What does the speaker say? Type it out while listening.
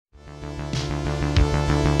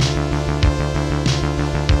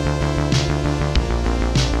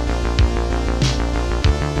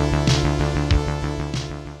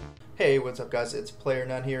Hey, what's up guys? It's Player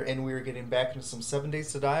None here, and we're getting back into some 7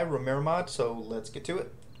 Days to Die Romero Mod, so let's get to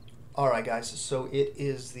it. Alright guys, so it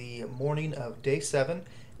is the morning of day 7,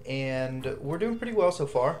 and we're doing pretty well so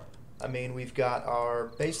far. I mean, we've got our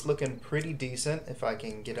base looking pretty decent, if I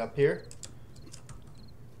can get up here.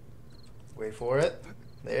 Wait for it.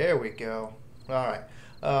 There we go. Alright,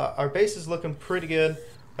 our base is looking pretty good.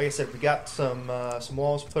 Like I said, we got some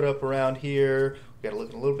walls put up around here. We got it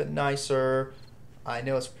looking a little bit nicer. I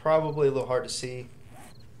know it's probably a little hard to see.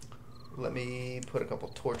 Let me put a couple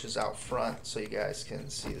torches out front so you guys can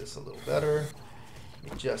see this a little better.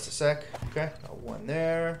 Give me just a sec. Okay, one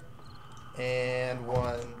there. And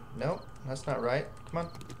one. Nope, that's not right. Come on.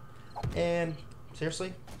 And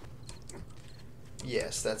seriously?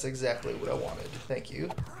 Yes, that's exactly what I wanted. Thank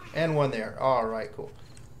you. And one there. Alright, cool.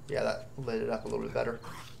 Yeah, that lit it up a little bit better.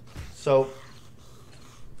 So,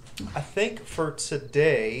 I think for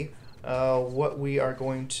today, what we are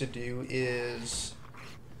going to do is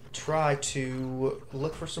try to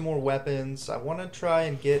look for some more weapons. I want to try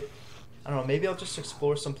and get, I don't know, maybe I'll just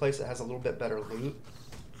explore some place that has a little bit better loot.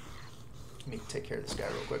 Let me take care of this guy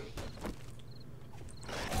real quick.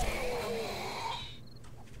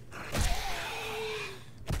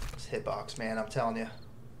 This hitbox, man, I'm telling you.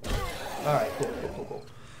 Alright, cool.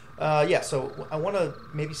 Yeah, so I want to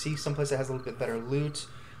maybe see someplace that has a little bit better loot.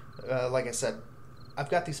 Like I said, I've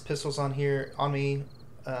got these pistols on me.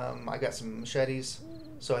 I got some machetes,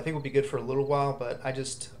 so I think it'll be good for a little while. But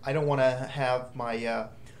I don't want to have my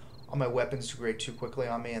all my weapons degrade too quickly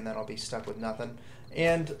on me, and then I'll be stuck with nothing.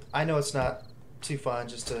 And I know it's not too fun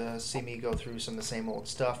just to see me go through some of the same old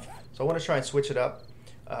stuff. So I want to try and switch it up,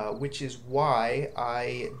 which is why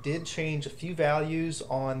I did change a few values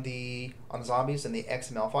on the zombies in the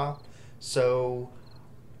XML file. So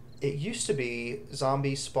it used to be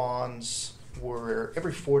zombie spawns were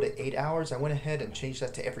every 4 to 8 hours. I went ahead and changed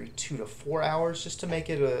that to every 2 to 4 hours just to make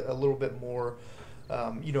it a little bit more,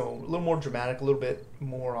 you know, a little more dramatic, a little bit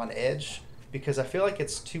more on edge, because I feel like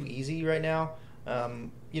it's too easy right now.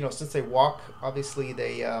 You know, since they walk, obviously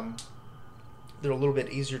they're a little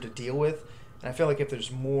bit easier to deal with, and I feel like if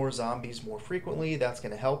there's more zombies more frequently, that's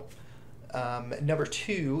going to help. Number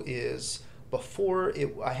 2 is before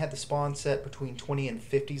I had the spawn set between 20 and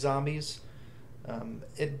 50 zombies.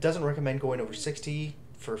 It doesn't recommend going over 60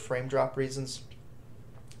 for frame drop reasons,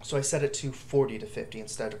 so I set it to 40 to 50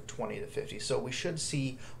 instead of 20 to 50. So we should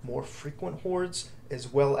see more frequent hordes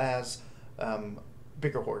as well as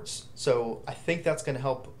bigger hordes. So I think that's going to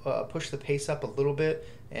help push the pace up a little bit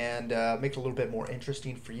and make it a little bit more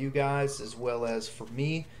interesting for you guys as well as for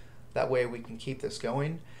me. That way we can keep this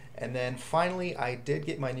going. And then finally, I did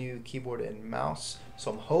get my new keyboard and mouse,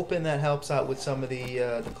 so I'm hoping that helps out with some of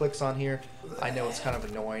the clicks on here. I know it's kind of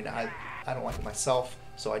annoying. I don't like it myself,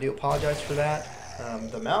 so I do apologize for that.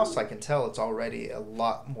 The mouse, I can tell it's already a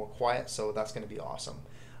lot more quiet, so that's going to be awesome.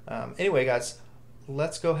 Anyway, guys,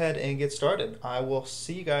 let's go ahead and get started. I will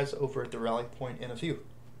see you guys over at the rally point in a few.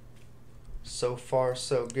 So far,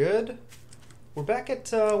 so good. We're back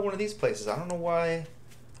at one of these places. I don't know why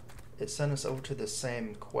it sent us over to the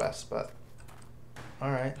same quest, but all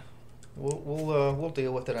right, we'll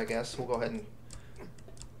deal with it, I guess. We'll go ahead and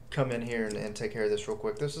come in here and take care of this real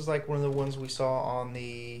quick. This is like one of the ones we saw on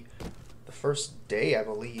the first day, I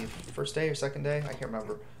believe. First day or second day, I can't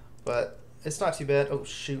remember, but it's not too bad. Oh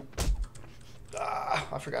shoot,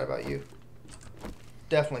 I forgot about you.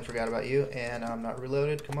 Definitely forgot about you, and I'm not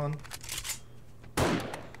reloaded. Come on,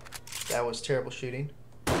 that was terrible shooting.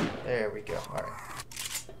 There we go. All right.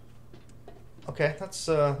 Okay, that's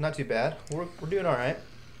not too bad. We're doing all right.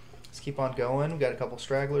 Let's keep on going. We got a couple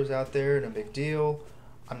stragglers out there, no big deal.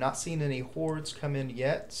 I'm not seeing any hordes come in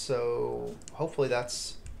yet, so hopefully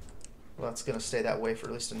that's going to stay that way for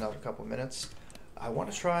at least another couple minutes. I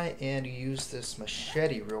want to try and use this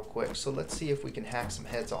machete real quick, so let's see if we can hack some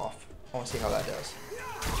heads off. I want to see how that does.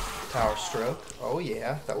 Power stroke. Oh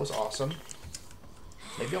yeah, that was awesome.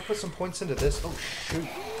 Maybe I'll put some points into this. Oh shoot.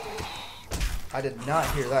 I did not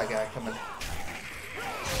hear that guy coming.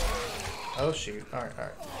 Oh shoot. Alright.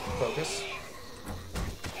 Focus.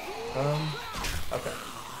 Okay.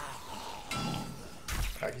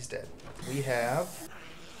 Alright, he's dead. We have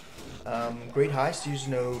Great Heist, use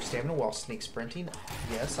no stamina while sneak sprinting.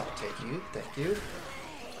 Yes, I'll take you. Thank you.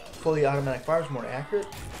 Fully automatic fire is more accurate.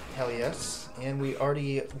 Hell yes. And we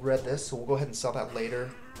already read this, so we'll go ahead and sell that later.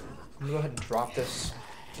 I'm gonna go ahead and drop this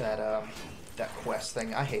that quest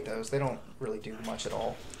thing. I hate those. They don't really do much at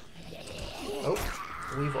all. Oh,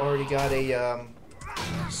 we've already got a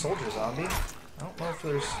soldier zombie. I don't know if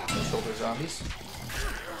there's shoulder zombies.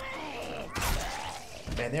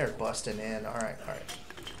 Man, they're busting in. Alright.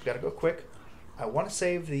 Gotta go quick. I want to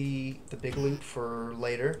save the big loot for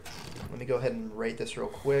later. Let me go ahead and rate this real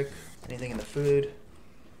quick. Anything in the food,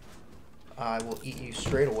 I will eat you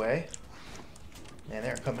straight away. And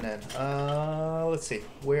they're coming in. Let's see.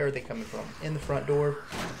 Where are they coming from? In the front door.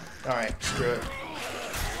 Alright, screw it.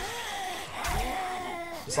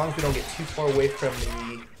 As long as we don't get too far away from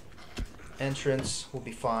the entrance, we'll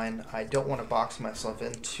be fine. I don't want to box myself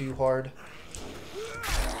in too hard.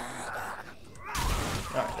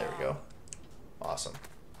 Alright, there we go. Awesome.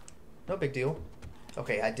 No big deal.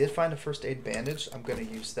 Okay, I did find a first aid bandage. I'm going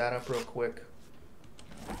to use that up real quick.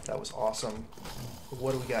 That was awesome.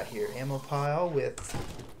 What do we got here? Ammo pile with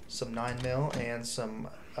some 9mm and some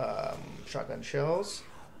shotgun shells.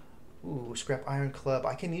 Ooh, scrap iron club.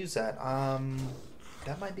 I can use that.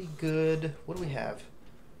 That might be good. What do we have?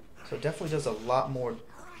 So it definitely does a lot more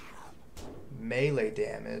melee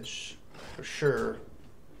damage, for sure.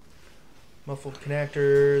 Muffled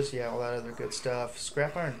connectors, yeah, all that other good stuff.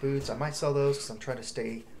 Scrap iron boots. I might sell those because I'm trying to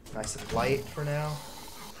stay nice and light for now.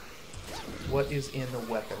 What is in the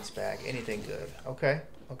weapons bag? Anything good? Okay,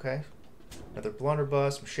 okay. Another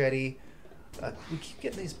blunderbuss, machete. We keep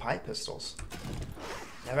getting these pipe pistols.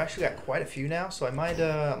 I've actually got quite a few now, so I might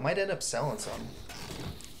end up selling some.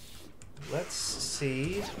 Let's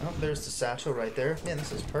see. Oh, there's the satchel right there. Man,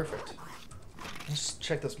 this is perfect. Let's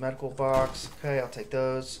check this medical box. Okay, I'll take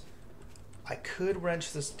those. I could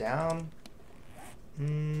wrench this down.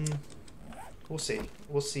 We'll see.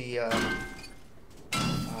 We'll see.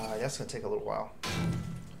 That's gonna take a little while.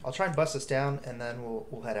 I'll try and bust this down, and then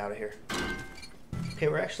we'll head out of here. Okay,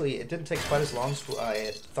 we're actually. It didn't take quite as long as I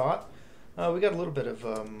had thought. We got a little bit of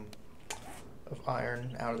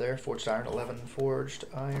iron out of there. Forged iron, 11 forged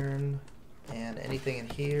iron, and anything in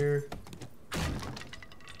here.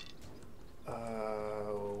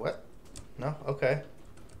 What? No. Okay.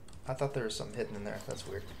 I thought there was something hidden in there. That's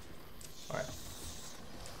weird. All right.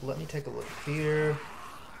 Let me take a look here.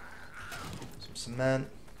 Some cement.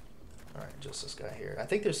 All right, just this guy here. I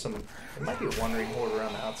think there's some. There might be a wandering horde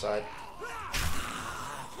around the outside.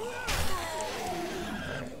 Right.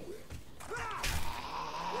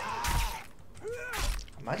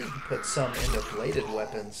 I might even put some into bladed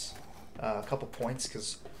weapons. A couple points,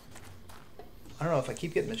 because I don't know, if I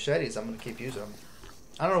keep getting machetes, I'm gonna keep using them.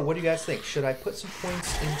 I don't know. What do you guys think? Should I put some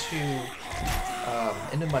points into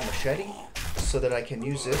my machete so that I can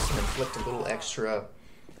use this and inflict a little extra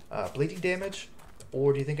bleeding damage,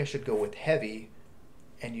 or do you think I should go with heavy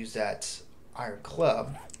and use that iron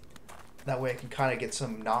club? That way I can kind of get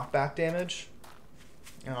some knockback damage.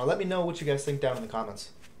 Let me know what you guys think down in the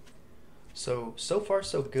comments. So far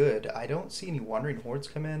so good. I don't see any wandering hordes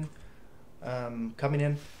coming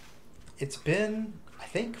in. It's been, I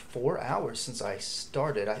think, 4 hours since I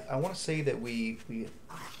started. I want to say that we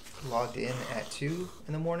logged in at 2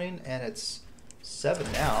 in the morning, and it's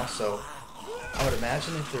 7 now, so I would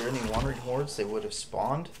imagine if there are any wandering hordes, they would have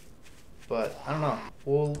spawned. But I don't know.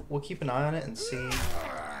 We'll keep an eye on it and see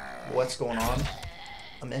what's going on.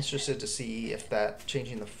 I'm interested to see if that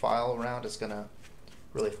changing the file around is gonna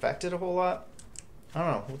really affect it a whole lot. I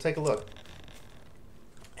don't know. We'll take a look.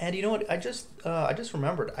 And you know what? I just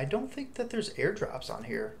remembered. I don't think that there's airdrops on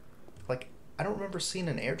here. Like, I don't remember seeing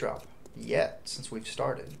an airdrop yet since we've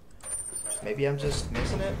started. Maybe I'm just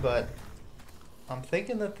missing it, but I'm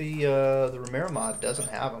thinking that the Romero Mod doesn't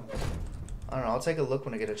have them. I don't know. I'll take a look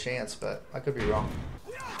when I get a chance, but I could be wrong.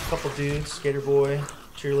 A couple dudes, skater boy,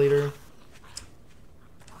 cheerleader.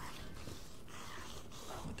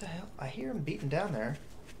 What the hell? I hear him beating down there.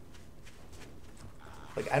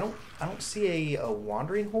 Like, I don't see a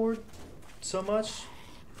wandering horde so much.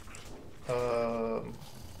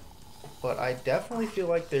 But I definitely feel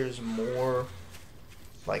like there's more,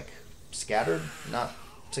 like, scattered, not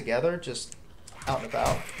together, just out and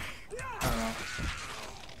about. I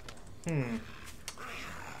don't know.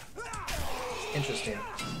 Interesting.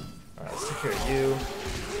 Alright, let's take care of you.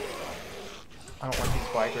 I don't want these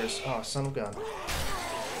bikers. Oh, son of a gun.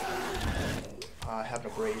 I have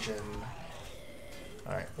an abrasion.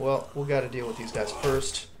 Alright, well, we'll gotta deal with these guys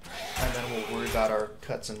first, and then we'll worry about our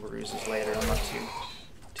cuts and bruises later. I'm not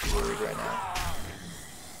too worried right now.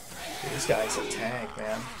 Dude, this guy's a tank,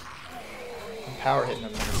 man. I'm power hitting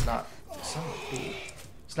him, and it's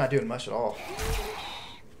not doing much at all.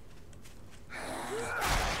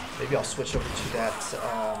 Maybe I'll switch over to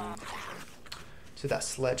that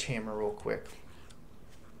sledgehammer real quick.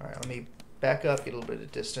 Alright, let me back up, get a little bit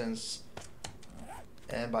of distance.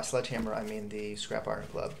 And by sledgehammer, I mean the scrap iron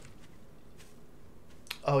club.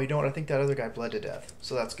 Oh, you know what? I think that other guy bled to death,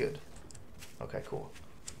 so that's good. Okay, cool.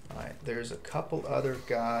 Alright, there's a couple other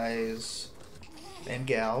guys and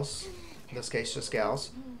gals, in this case just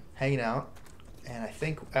gals, hanging out. And I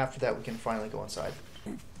think after that we can finally go inside.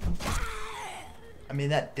 I mean,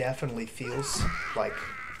 that definitely feels like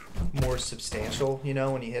more substantial, you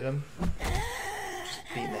know, when you hit him. Just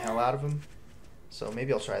beating the hell out of him. So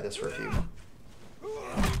maybe I'll try this for a few.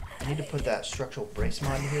 I need to put that structural brace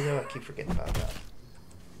mod in here, though. I keep forgetting about that.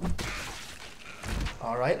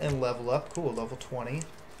 Alright, and level up. Cool, level 20.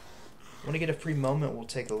 When I get a free moment, we'll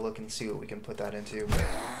take a look and see what we can put that into.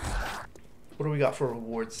 What do we got for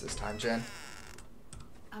rewards this time, Jen?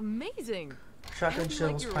 Amazing. Shotgun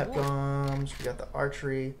shells, pipe bombs. We got the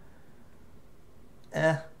archery.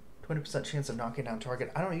 20% chance of knocking down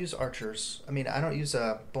target. I don't use archers. I mean, I don't use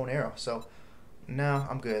a bow and arrow, so no,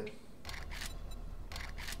 I'm good.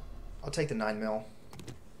 I'll take the 9mm.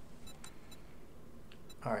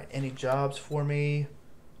 Alright, any jobs for me?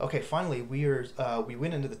 Okay, finally, we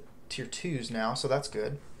went into the tier 2s now, so that's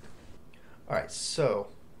good. Alright, so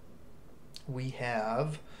we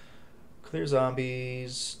have clear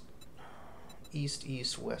zombies, east,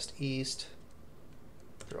 east, west, east.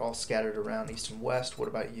 They're all scattered around east and west. What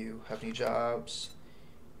about you? Have any jobs?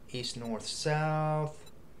 East, north,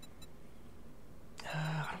 south.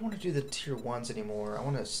 I don't want to do the tier 1s anymore. I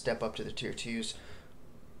want to step up to the tier 2s.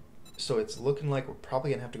 So it's looking like we're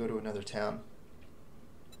probably going to have to go to another town.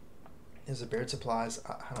 Is it buried supplies?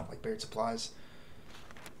 I don't like buried supplies.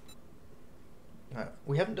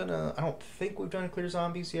 We haven't done a... I don't think we've done a clear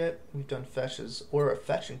zombies yet. We've done fetches. Or a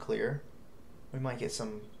fetch and clear. We might get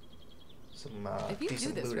some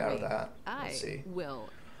decent loot out of that. Let's see. Will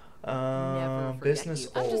business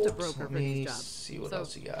I'm just a old. broker Let for me these jobs. see what So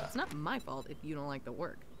else you got. It's not my fault if you don't like the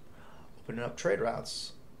work. Opening up trade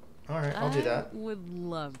routes. Alright, I'll do that. I would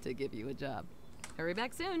love to give you a job. Hurry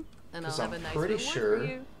back soon, and I'll have a nice pretty reward sure for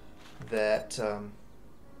you. that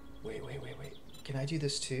wait. Can I do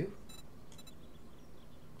this too?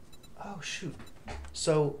 Oh shoot.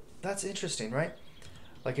 So that's interesting, right?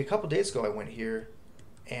 Like a couple days ago I went here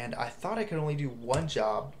and I thought I could only do one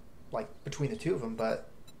job, like between the two of them, but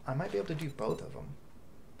I might be able to do both of them.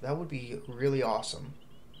 That would be really awesome.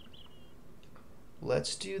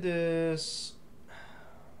 Let's do this.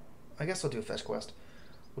 I guess I'll do a fetch quest.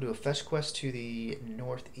 We'll do a fetch quest to the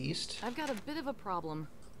northeast. I've got a bit of a problem.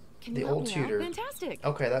 Can The you help old me tutor. out? Fantastic.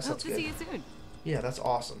 Okay, that Hope sounds to good. see you soon. Yeah, that's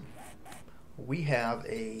awesome. We have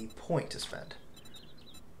a point to spend.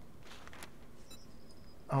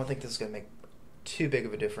 I don't think this is going to make too big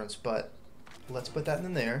of a difference, but let's put that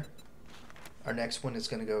in there. Our next one is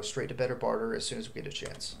going to go straight to better barter as soon as we get a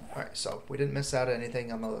chance. Alright, so we didn't miss out on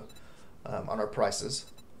anything on the on our prices.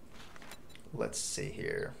 Let's see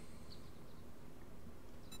here.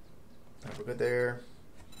 Right, we're good there.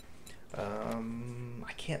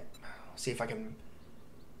 I can't see if I can.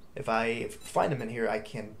 If I find them in here, I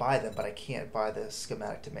can buy them, but I can't buy the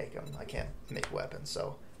schematic to make them. I can't make weapons,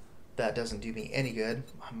 so that doesn't do me any good.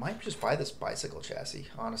 I might just buy this bicycle chassis,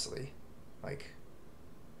 honestly. Like,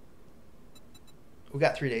 we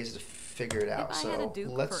got 3 days to figure it out, so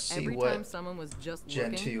let's see what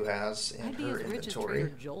Gen 2 has in her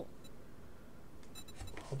inventory.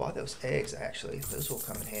 I'll buy those eggs, actually. Those will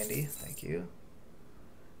come in handy. Thank you.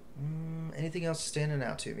 Anything else standing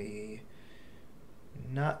out to me?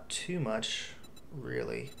 Not too much,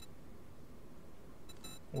 really.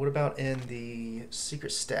 What about in the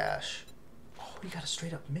secret stash? Oh, we got a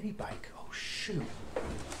straight up mini bike. Oh shoot.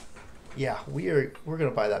 Yeah, we're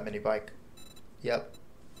gonna buy that mini bike. Yep.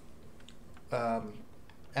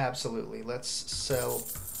 Absolutely. Let's sell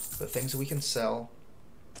the things that we can sell.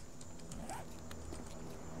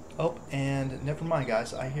 Oh, and never mind,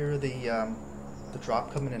 guys. I hear the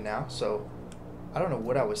drop coming in now, so I don't know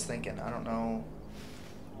what I was thinking. I don't know.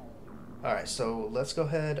 Alright, so let's go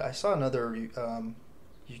ahead. I saw another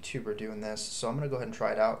YouTuber doing this, so I'm going to go ahead and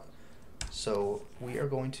try it out. So we are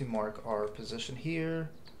going to mark our position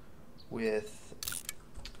here with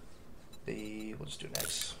the, we'll just do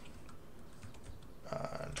next.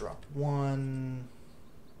 Drop 1.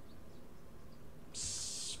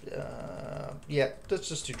 Yeah, let's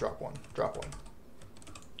just do drop 1. Drop 1.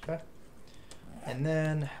 Okay. And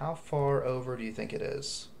then how far over do you think it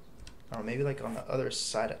is? I don't know, maybe like on the other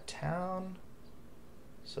side of town.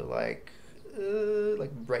 So like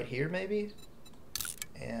right here maybe.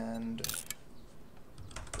 And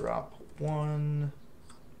drop 1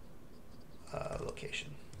 location.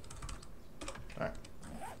 All right.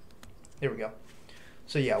 Here we go.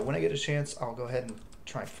 So yeah, when I get a chance, I'll go ahead and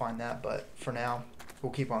try and find that. But for now,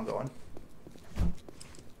 we'll keep on going.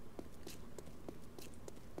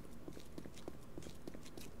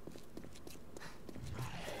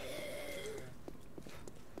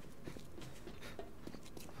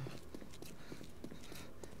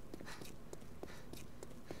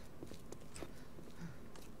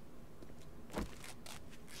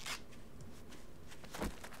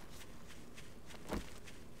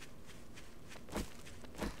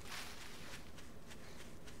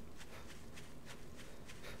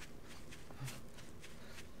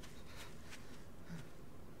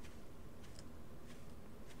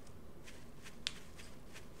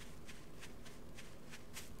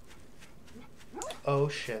 Oh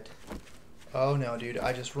shit. Oh no, dude.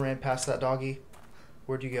 I just ran past that doggy.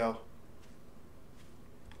 Where'd you go?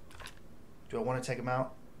 Do I want to take him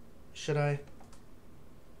out? Should I?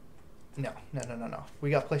 No. No, no, no, no. We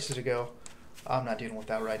got places to go. I'm not dealing with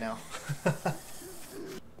that right now.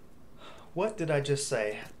 What did I just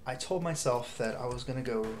say? I told myself that I was going to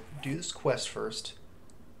go do this quest first,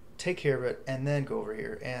 take care of it, and then go over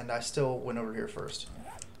here. And I still went over here first.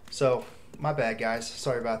 So, my bad, guys.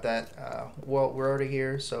 Sorry about that. Well, we're already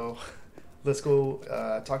here, so let's go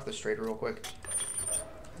talk to the trader real quick.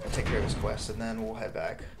 I'll take care of this quest, and then we'll head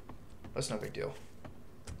back. That's no big deal.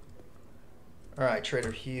 Alright,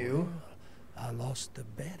 Trader Hugh. I lost the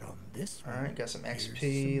bet on this one. Alright, got some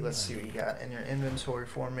XP. Let's see what you got in your inventory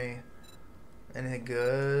for me. Anything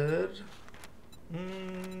good?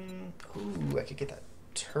 Ooh, I could get that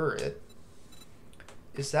turret.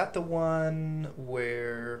 Is that the one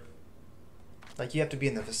where, like, you have to be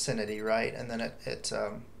in the vicinity, right? And then it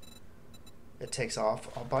takes off.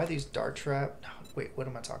 I'll buy these dart trap. Wait, what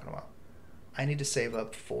am I talking about? I need to save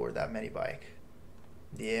up for that mini bike.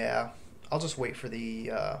 Yeah, I'll just wait for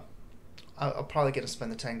the. I'll probably get to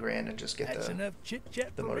spend the 10 grand and just get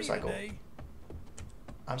the motorcycle.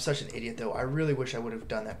 I'm such an idiot, though. I really wish I would have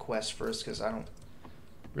done that quest first, because I don't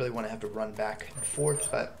really want to have to run back and forth,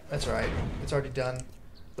 but that's alright. It's already done.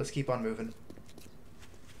 Let's keep on moving.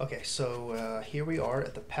 Okay, so here we are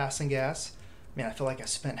at the passing gas. Man, I feel like I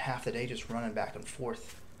spent half the day just running back and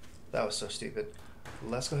forth. That was so stupid.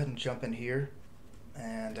 Let's go ahead and jump in here.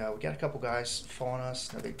 And we got a couple guys following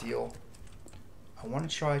us. No big deal. I want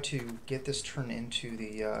to try to get this turned into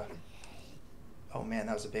the... Oh man,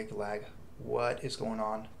 that was a big lag. What is going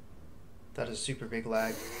on? That is a super big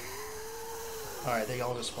lag. Alright, they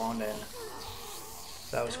all just spawned in.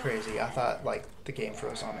 That was crazy. I thought, like, the game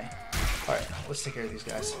froze on me. Alright, let's take care of these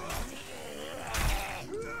guys.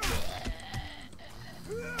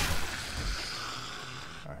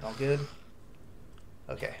 Alright, all good?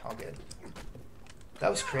 Okay, all good. That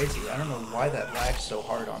was crazy. I don't know why that lagged so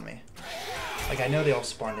hard on me. Like, I know they all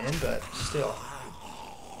spawned in, but still.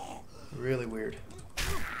 Really weird.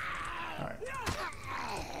 Alright.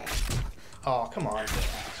 Oh, come on.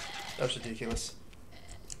 That was ridiculous.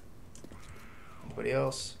 Anybody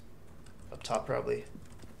else? Up top, probably.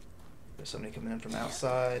 There's somebody coming in from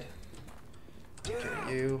outside. Take care of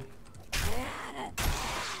you. Right.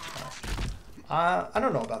 I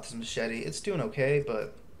don't know about this machete. It's doing okay,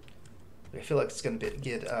 but I feel like it's going to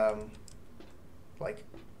get, like,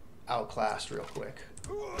 outclassed real quick.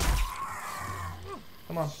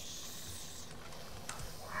 Come on.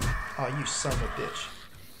 Oh, you son of a bitch.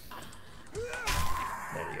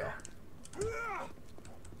 There you go.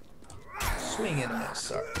 Swing and a miss,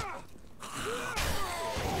 sorry.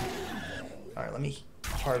 Alright, let me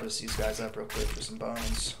harvest these guys up real quick for some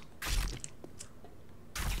bones.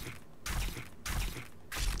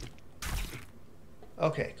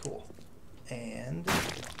 Okay, cool. And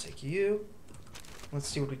I'll take you. Let's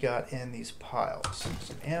see what we got in these piles.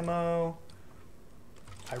 Some ammo.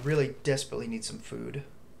 I really desperately need some food.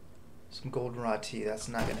 Some goldenrod tea. That's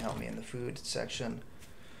not going to help me in the food section.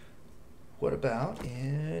 What about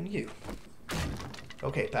in you?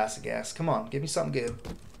 Okay, pass the gas. Come on, give me something good.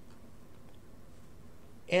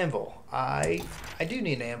 Anvil. I do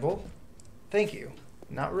need an anvil. Thank you.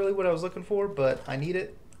 Not really what I was looking for, but I need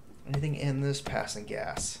it. Anything in this passing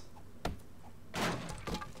gas?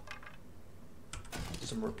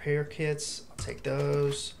 Some repair kits. I'll take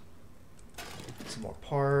those. Some more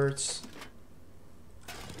parts.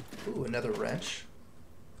 Ooh, another wrench.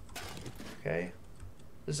 Okay.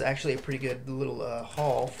 This is actually a pretty good little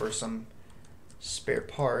haul for some spare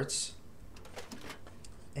parts.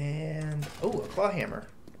 And, oh, a claw hammer.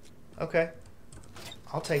 Okay.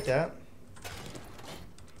 I'll take that.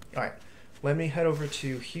 Alright. Let me head over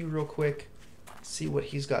to Hugh real quick. See what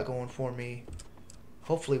he's got going for me.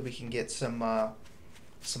 Hopefully we can get some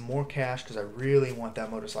more cash, because I really want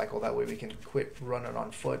that motorcycle. That way we can quit running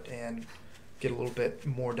on foot and get a little bit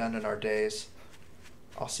more done in our days.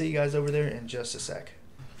 I'll see you guys over there in just a sec.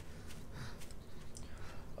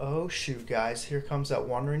 Oh shoot, guys, here comes that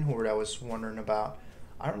wandering horde I was wondering about.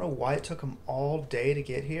 I don't know why it took them all day to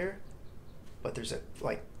get here, but there's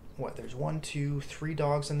there's 1, 2, 3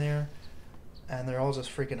 dogs in there, and they're all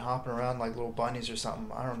just freaking hopping around like little bunnies or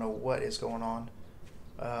something. I don't know what is going on.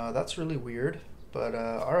 That's really weird, but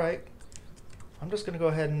alright. I'm just going to go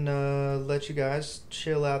ahead and let you guys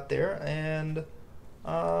chill out there, and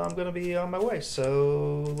I'm going to be on my way.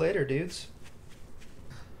 So, later, dudes.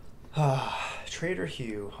 Trader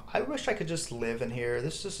Hugh. I wish I could just live in here.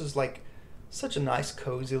 This just is like such a nice,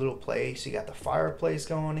 cozy little place. You got the fireplace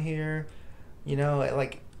going here. You know,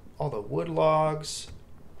 like all the wood logs.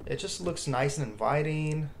 It just looks nice and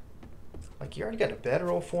inviting. Like, you already got a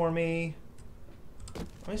bedroll for me.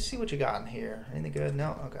 Let me see what you got in here. Anything good?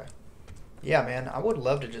 No? Okay. Yeah, man, I would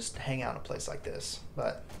love to just hang out in a place like this.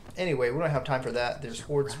 But anyway, we don't have time for that. There's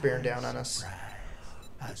hordes bearing down on us.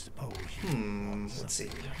 I suppose. Let's see.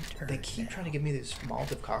 They keep trying to give me these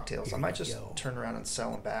Molotov cocktails. I might just turn around and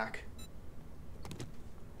sell them back.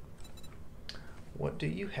 What do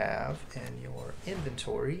you have in your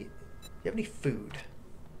inventory? You have any food?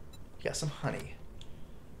 You got some honey.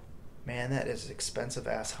 Man, that is expensive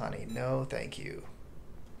ass honey. No, thank you.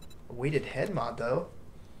 A weighted head mod though.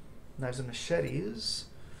 Knives and machetes.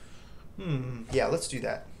 Yeah, let's do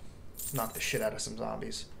that. Knock the shit out of some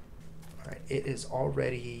zombies. Alright, it is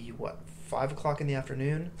already, what, 5 o'clock in the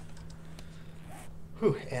afternoon?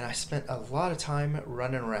 Whew, and I spent a lot of time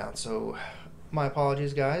running around, so my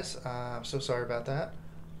apologies, guys. I'm so sorry about that.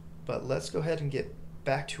 But let's go ahead and get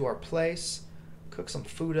back to our place, cook some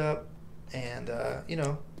food up, and, you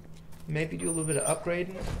know, maybe do a little bit of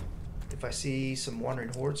upgrading. If I see some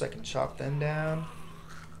wandering hordes, I can chop them down.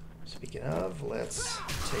 Speaking of, let's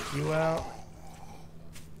take you out.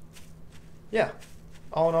 Yeah.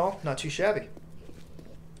 All in all, not too shabby.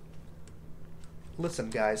 Listen,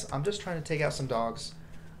 guys, I'm just trying to take out some dogs.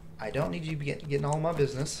 I don't need you getting all my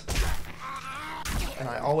business. And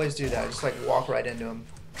I always do that. I just like walk right into them.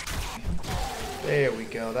 There we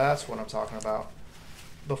go. That's what I'm talking about.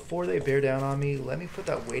 Before they bear down on me, let me put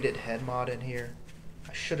that weighted head mod in here.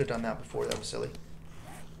 I should have done that before. That was silly.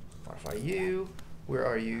 Modify you. Where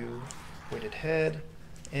are you? Weighted head.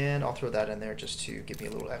 And I'll throw that in there just to give me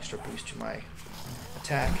a little extra boost to my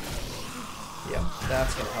attack. Yep,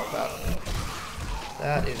 that's going to help out.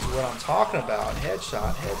 That is what I'm talking about.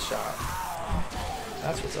 Headshot, headshot.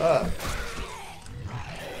 That's what's up.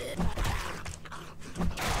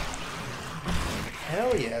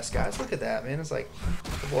 Hell yes, guys. Look at that, man. It's like,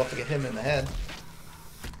 we'll have to get him in the head.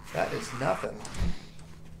 That is nothing.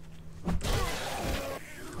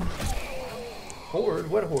 Horde?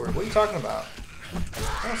 What horde? What are you talking about?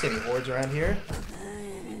 I don't see any hordes around here.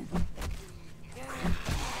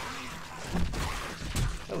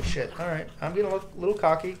 Oh shit, alright. I'm getting a little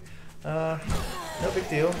cocky. No big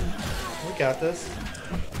deal. We got this.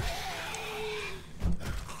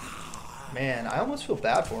 Man, I almost feel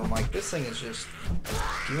bad for him. Like, this thing is just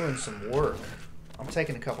doing some work. I'm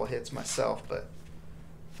taking a couple hits myself, but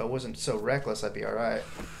if I wasn't so reckless, I'd be alright.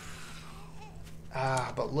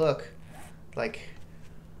 But look. Like,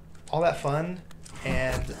 all that fun,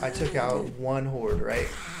 and I took out one horde, right?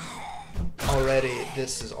 Already,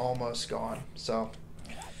 this is almost gone. So,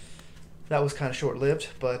 that was kind of short-lived,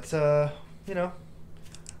 but, you know,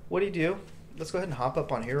 what do you do? Let's go ahead and hop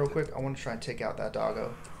up on here real quick. I want to try and take out that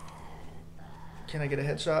doggo. Can I get a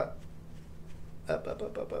headshot? Up, up,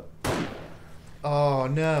 up, up, up. Oh,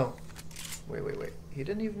 no. Wait, wait, wait. He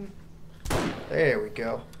didn't even... There we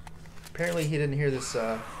go. Apparently, he didn't hear this,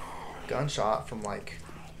 gunshot from, like,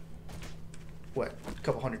 what, a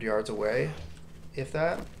couple hundred yards away, if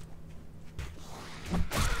that.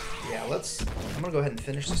 Yeah, I'm gonna go ahead and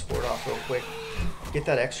finish this horde off real quick, get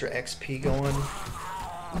that extra XP going,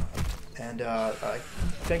 and I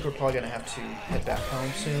think we're probably gonna have to head back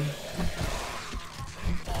home soon.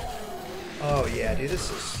 Oh yeah, dude,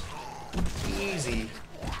 this is easy,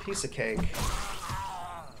 piece of cake.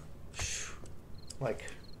 Like,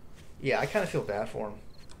 yeah, I kind of feel bad for him.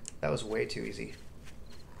 That was way too easy.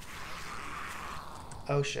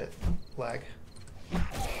 Oh shit. Lag.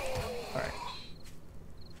 Alright.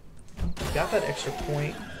 Got that extra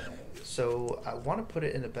point, so I want to put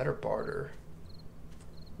it in a better barter.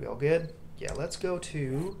 We all good? Yeah, let's go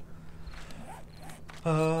to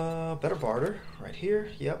better barter right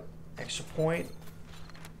here. Yep. Extra point.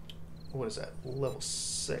 What is that? Level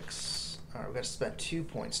 6. Alright, we got to spend 2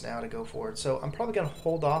 points now to go for it. So I'm probably going to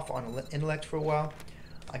hold off on intellect for a while.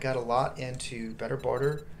 I got a lot into better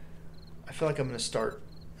barter. I feel like I'm going to start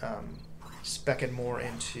speccing more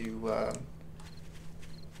into...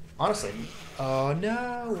 honestly, oh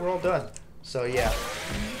no, we're all done. So yeah,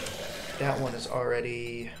 that one is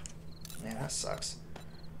already... Man, that sucks.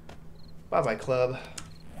 Bye-bye, club.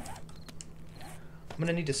 I'm going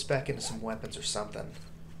to need to spec into some weapons or something,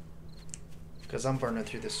 because I'm burning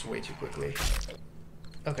through this way too quickly.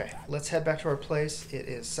 Okay, let's head back to our place. It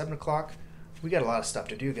is 7 o'clock. We got a lot of stuff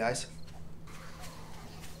to do, guys.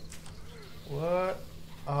 What?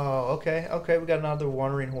 Oh, okay. Okay, we got another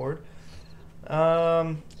wandering horde. Do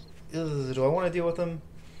I want to deal with them?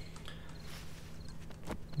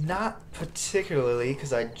 Not particularly,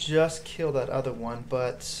 because I just killed that other one,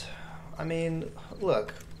 but, I mean,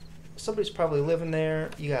 look. Somebody's probably living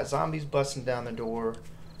there. You got zombies busting down the door.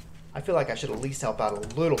 I feel like I should at least help out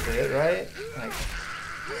a little bit, right? Like,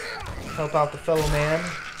 help out the fellow man.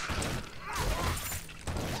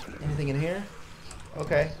 Anything in here?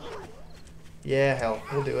 Okay. Yeah, hell,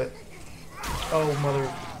 we'll do it. Oh, mother.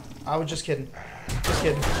 I was just kidding. Just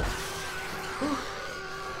kidding.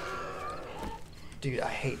 Dude, I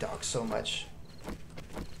hate dogs so much.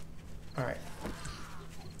 Alright.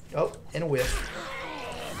 Oh, and a whiff.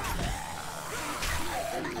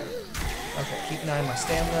 Okay, keep an eye on my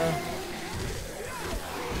stamina.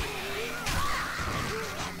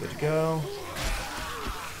 Good to go.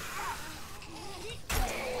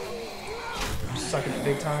 I'm sucking it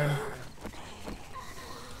big time.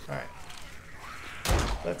 Alright.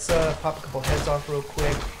 Let's pop a couple heads off real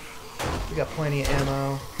quick. We got plenty of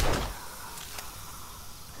ammo.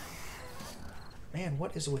 Man,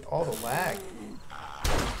 what is it with all the lag?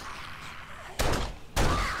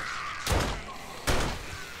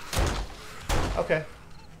 Okay.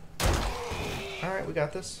 Alright, we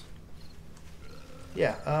got this.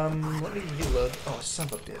 Yeah, let me reload. Oh, son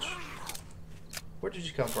of a bitch. Where did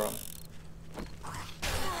you come from?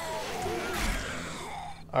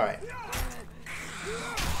 Alright.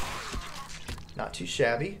 Not too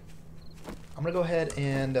shabby. I'm gonna go ahead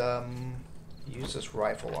and use this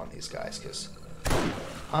rifle on these guys, because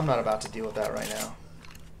I'm not about to deal with that right now.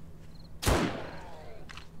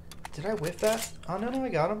 Did I whiff that? Oh, no, I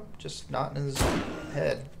got him. Just not in his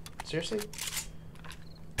head. Seriously?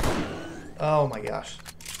 Oh my gosh.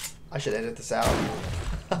 I should edit this out.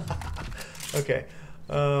 Okay.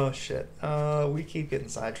 Oh, shit. We keep getting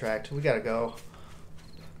sidetracked. We gotta go.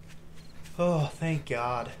 Oh, thank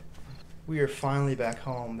God. We are finally back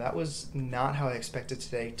home. That was not how I expected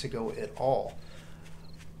today to go at all.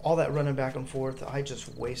 All that running back and forth, I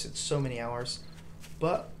just wasted so many hours.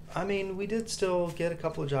 But I mean, we did still get a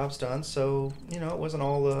couple of jobs done, so, you know, it wasn't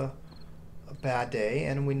all a bad day,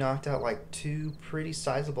 and we knocked out like 2 pretty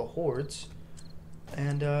sizable hordes,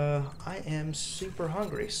 and I am super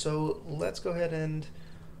hungry, so let's go ahead and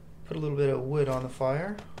put a little bit of wood on the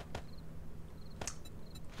fire,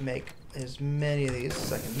 make as many of these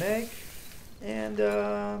as I can make, and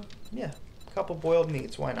yeah, a couple boiled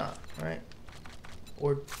meats, why not, right?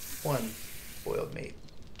 Or 1 boiled meat.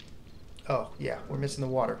 Oh, yeah, we're missing the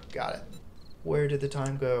water. Got it. Where did the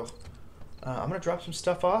time go? I'm going to drop some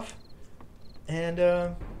stuff off and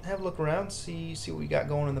have a look around, see what we got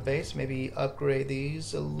going in the base. Maybe upgrade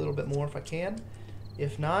these a little bit more if I can.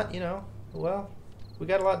 If not, you know, well, we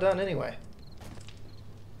got a lot done anyway.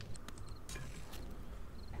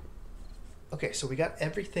 Okay, so we got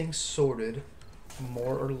everything sorted,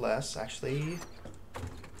 more or less. Actually,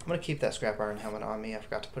 I'm going to keep that scrap iron helmet on me. I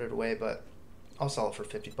forgot to put it away, but I'll sell it for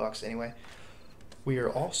 50 bucks anyway. We are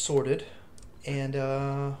all sorted, and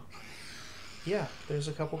yeah, there's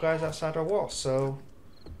a couple guys outside our wall, so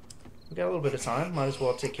we got a little bit of time. Might as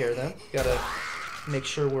well take care of them. Gotta make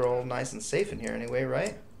sure we're all nice and safe in here anyway,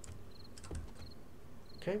 right?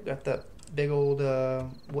 Okay, we got that big old,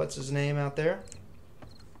 what's his name out there?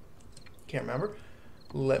 Can't remember.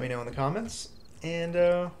 Let me know in the comments. And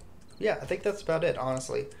yeah, I think that's about it,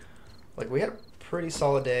 honestly. Like, we had a pretty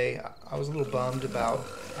solid day. I was a little bummed about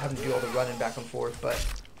having to do all the running back and forth, but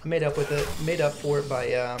I made up for it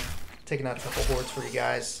by taking out a couple hordes for you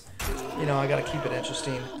guys. You know, I gotta keep it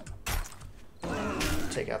interesting.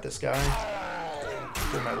 Take out this guy.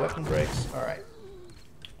 Do my weapon breaks. Alright.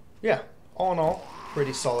 Yeah, all in all,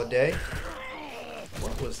 pretty solid day.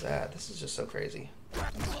 What was that? This is just so crazy.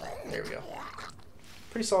 There we go.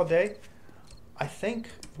 Pretty solid day. I think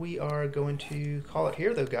we are going to call it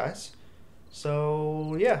here though, guys.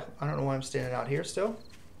 So yeah, I don't know why I'm standing out here still.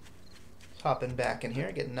 Let's hop in back in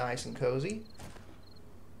here, get nice and cozy.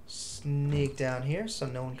 Sneak down here so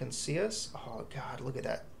no one can see us. Oh God, look at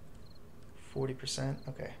that. 40%,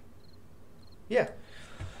 okay. Yeah.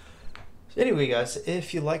 So anyway, guys,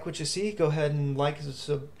 if you like what you see, go ahead and like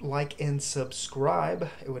and subscribe.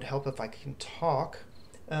 It would help if I can talk.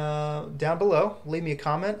 Down below, leave me a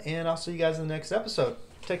comment, and I'll see you guys in the next episode.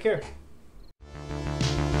 Take care.